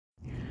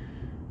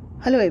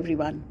Hello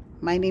everyone,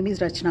 my name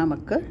is Rachna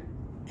Macker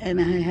and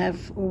I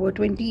have over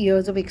 20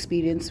 years of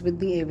experience with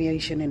the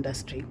aviation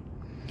industry.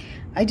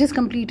 I just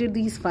completed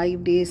these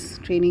 5 days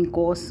training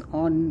course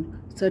on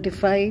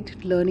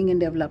Certified Learning and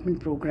Development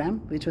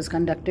Program, which was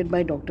conducted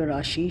by Dr.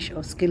 Ashish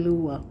of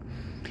Skillua.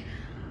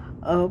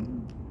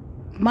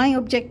 My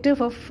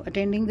objective of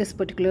attending this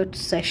particular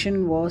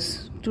session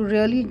was to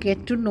really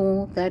get to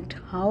know that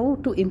how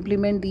to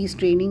implement these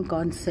training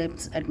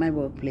concepts at my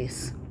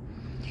workplace.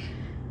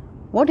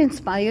 What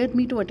inspired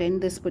me to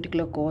attend this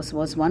particular course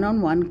was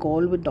one-on-one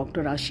call with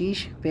Dr.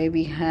 Ashish, where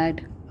we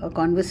had a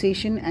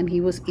conversation and he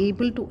was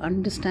able to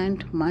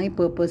understand my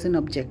purpose and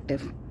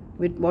objective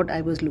with what I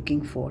was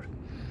looking for.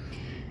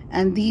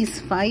 And these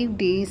 5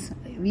 days,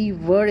 we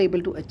were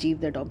able to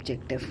achieve that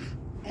objective.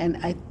 And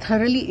I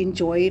thoroughly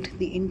enjoyed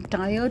the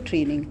entire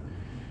training.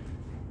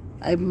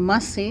 I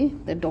must say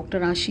that Dr.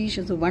 Ashish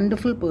is a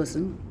wonderful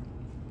person,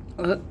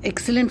 an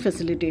excellent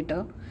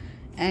facilitator,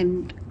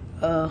 and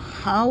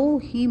how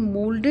he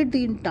molded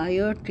the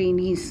entire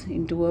trainees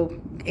into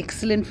an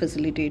excellent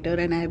facilitator,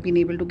 and I have been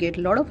able to get a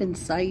lot of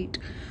insight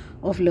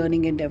of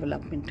learning and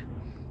development.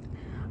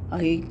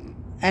 I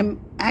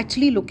am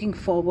actually looking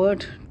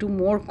forward to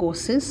more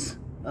courses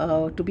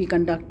to be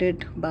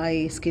conducted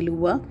by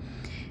Skillua,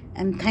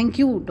 and thank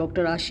you,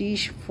 Dr.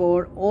 Ashish,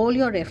 for all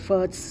your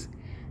efforts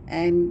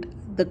and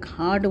the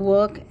hard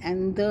work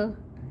and the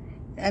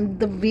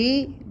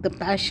way, the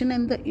passion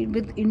and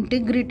with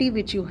integrity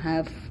which you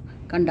have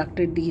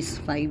conducted these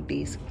 5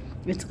 days.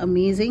 It's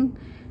amazing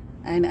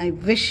and I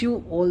wish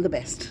you all the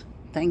best.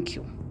 Thank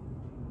you.